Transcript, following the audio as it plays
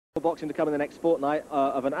Boxing to come in the next fortnight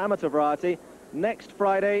of an amateur variety. Next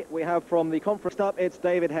Friday, we have from the conference up, it's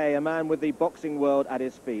David Haye, a man with the boxing world at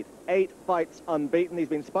his feet. 8 fights unbeaten. He's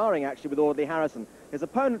been sparring, actually, with Audley Harrison. His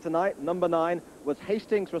opponent tonight, number 9, was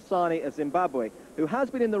Hastings Rasani of Zimbabwe, who has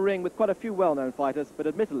been in the ring with quite a few well-known fighters, but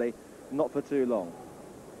admittedly, not for too long.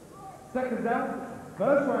 Second down,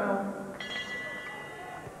 first round.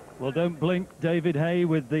 Well, don't blink. David Haye,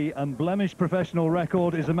 with the unblemished professional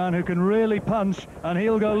record, is a man who can really punch, and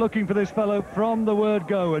he'll go looking for this fellow from the word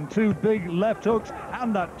go. And 2 big left hooks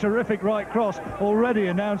and that terrific right cross already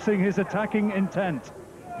announcing his attacking intent.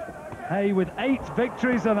 Haye with 8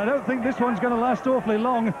 victories, and I don't think this one's going to last awfully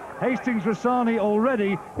long. Hastings Rasani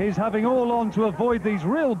already is having all on to avoid these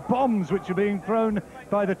real bombs which are being thrown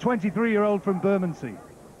by the 23-year-old from Bermondsey.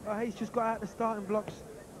 Haye's just got out the starting blocks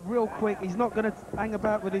real quick. He's not going to hang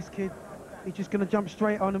about with this kid. He's just going to jump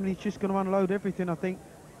straight on him, and he's just going to unload everything, I think.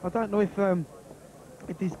 I don't know if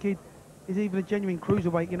this kid is even a genuine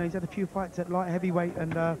cruiserweight. You know, he's had a few fights at light heavyweight,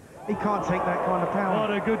 and he can't take that kind of power.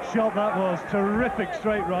 What a good shot that was. Terrific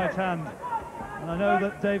straight right hand. And I know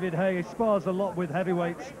that David Haye spars a lot with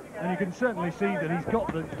heavyweights, and you can certainly see that he's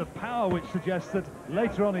got the power which suggests that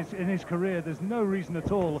later on in his career there's no reason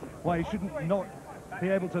at all why he shouldn't not be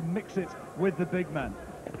able to mix it with the big man.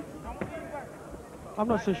 I'm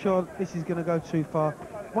not so sure this is going to go too far.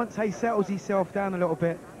 Once Haye settles himself down a little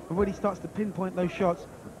bit and really starts to pinpoint those shots,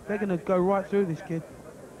 they're going to go right through this kid.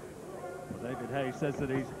 Well, David Haye says that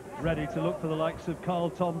he's ready to look for the likes of Carl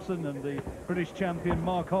Thompson and the British champion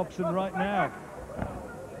Mark Hobson right now.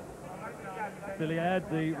 Billy Aird,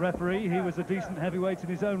 the referee, he was a decent heavyweight in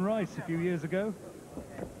his own right a few years ago.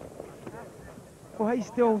 Well, Haye's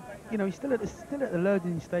still, you know, he's still at the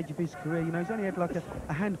learning stage of his career. You know, he's only had like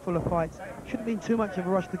a handful of fights. Shouldn't be too much of a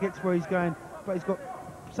rush to get to where he's going, but he's got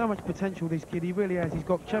so much potential, this kid. He really has. He's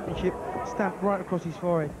got championship stamped right across his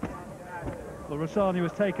forehead. Well, Rasani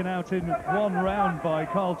was taken out in 1 round by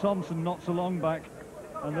Carl Thompson not so long back,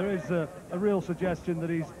 and there is a real suggestion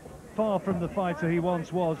that he's far from the fighter he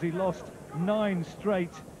once was. He lost 9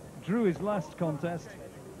 straight, drew his last contest,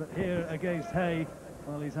 but here against Haye,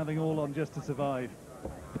 well, he's having all on just to survive.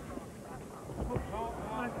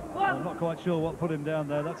 I'm not quite sure what put him down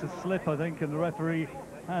there. That's a slip, I think, and the referee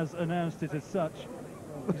has announced it as such.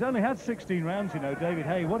 He's only had 16 rounds, you know, David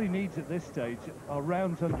Haye. What he needs at this stage are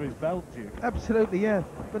rounds under his belt, Duke. Absolutely, yeah.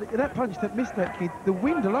 But that punch that missed that kid, the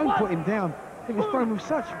wind alone put him down. It was thrown with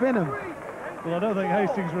such venom. Well, I don't think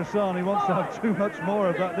Hastings Rasani wants to have too much more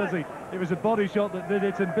of that, does he? It was a body shot that did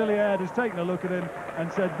it, and Billy Aird has taken a look at him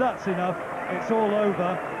and said, that's enough, it's all over.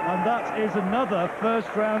 And that is another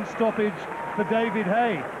first-round stoppage for David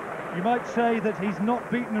Haye. You might say that he's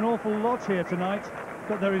not beaten an awful lot here tonight,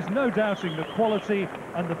 but there is no doubting the quality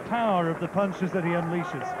and the power of the punches that he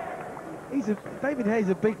unleashes. David Haye's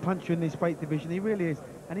a big puncher in this weight division, he really is,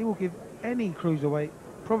 and he will give any cruiserweight,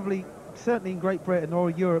 probably certainly in Great Britain or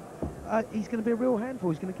Europe, he's going to be a real handful.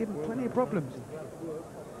 He's going to give him plenty of problems.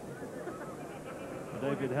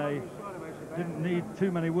 David Haye didn't need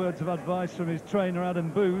too many words of advice from his trainer Adam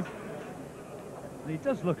Booth. And he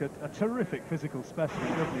does look a terrific physical specimen,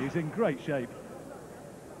 doesn't he? He's in great shape.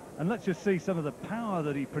 And let's just see some of the power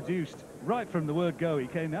that he produced right from the word go. He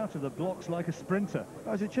came out of the blocks like a sprinter.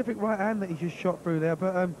 That was a terrific right hand that he just shot through there.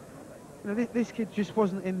 But you know, this kid just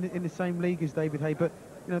wasn't in the same league as David Haye. But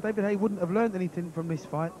you know, David Haye wouldn't have learned anything from this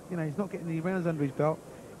fight. You know, he's not getting any rounds under his belt.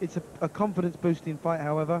 It's a confidence-boosting fight,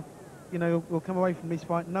 however. You know, we'll come away from this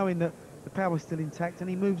fight knowing that the power's still intact, and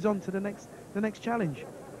he moves on to the next challenge.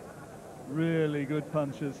 Really good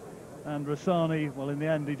punches, and Rasani, well, in the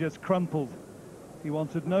end, he just crumpled. He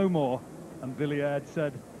wanted no more, and Billy Aird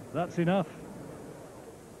said, that's enough.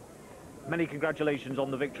 Many congratulations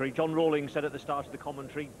on the victory. John Rawlings said at the start of the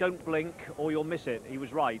commentary, don't blink or you'll miss it. He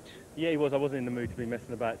was right. Yeah, he was. I wasn't in the mood to be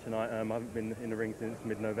messing about tonight. I haven't been in the ring since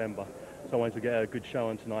mid-November, so I wanted to get a good show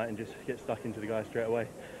on tonight and just get stuck into the guy straight away.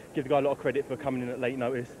 Give the guy a lot of credit for coming in at late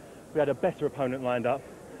notice. We had a better opponent lined up,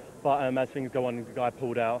 but as things go on, the guy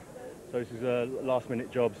pulled out. So this is a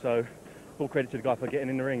last-minute job, so full credit to the guy for getting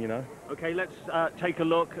in the ring, you know. OK, let's take a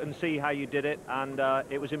look and see how you did it, and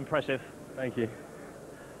it was impressive. Thank you.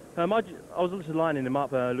 I was just lining him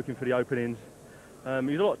up, looking for the openings. He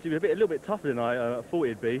was a little bit tougher than I thought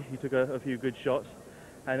he'd be. He took a few good shots,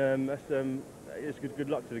 and it's good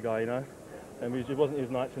luck to the guy, you know. It wasn't his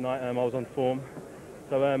night tonight. I was on form.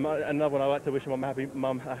 So another one, I'd like to wish him a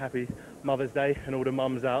happy Mother's Day and all the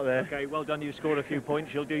mums out there. OK, well done. You scored a few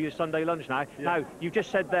points. You'll do your Sunday lunch now. Yeah. Now, you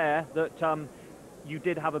just said there that you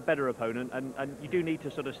did have a better opponent, and you do need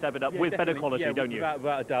to sort of step it up with better quality, don't you?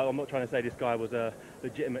 Without a doubt. I'm not trying to say this guy was a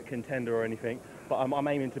legitimate contender or anything, but I'm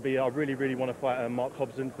aiming to be. I really want to fight Mark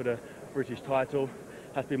Hobson for the British title.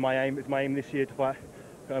 Has been my aim. It's my aim this year to fight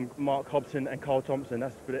Mark Hobson and Carl Thompson.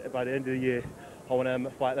 That's by the end of the year. I want to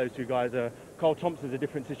fight those two guys. Carl Thompson's a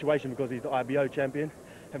different situation because he's the IBO champion.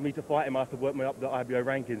 For me to fight him, I have to work my up the IBO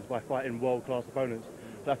rankings by fighting world-class opponents.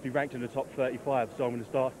 So I have to be ranked in the top 35. So I'm going to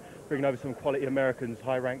start bringing over some quality Americans,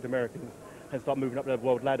 high-ranked Americans, and start moving up the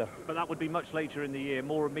world ladder. But that would be much later in the year.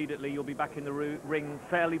 More immediately, you'll be back in the ring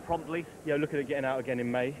fairly promptly. Yeah, looking at getting out again in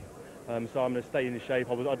May. So I'm going to stay in the shape.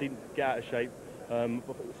 I didn't get out of shape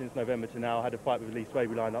since November to now. I had a fight with Lee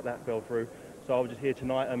Swaybe lined up, that fell through. So I was just here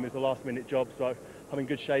tonight. It was a last-minute job, so I'm in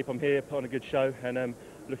good shape. I'm here, put on a good show, and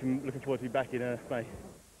looking forward to be back in May.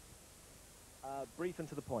 Brief and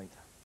to the point.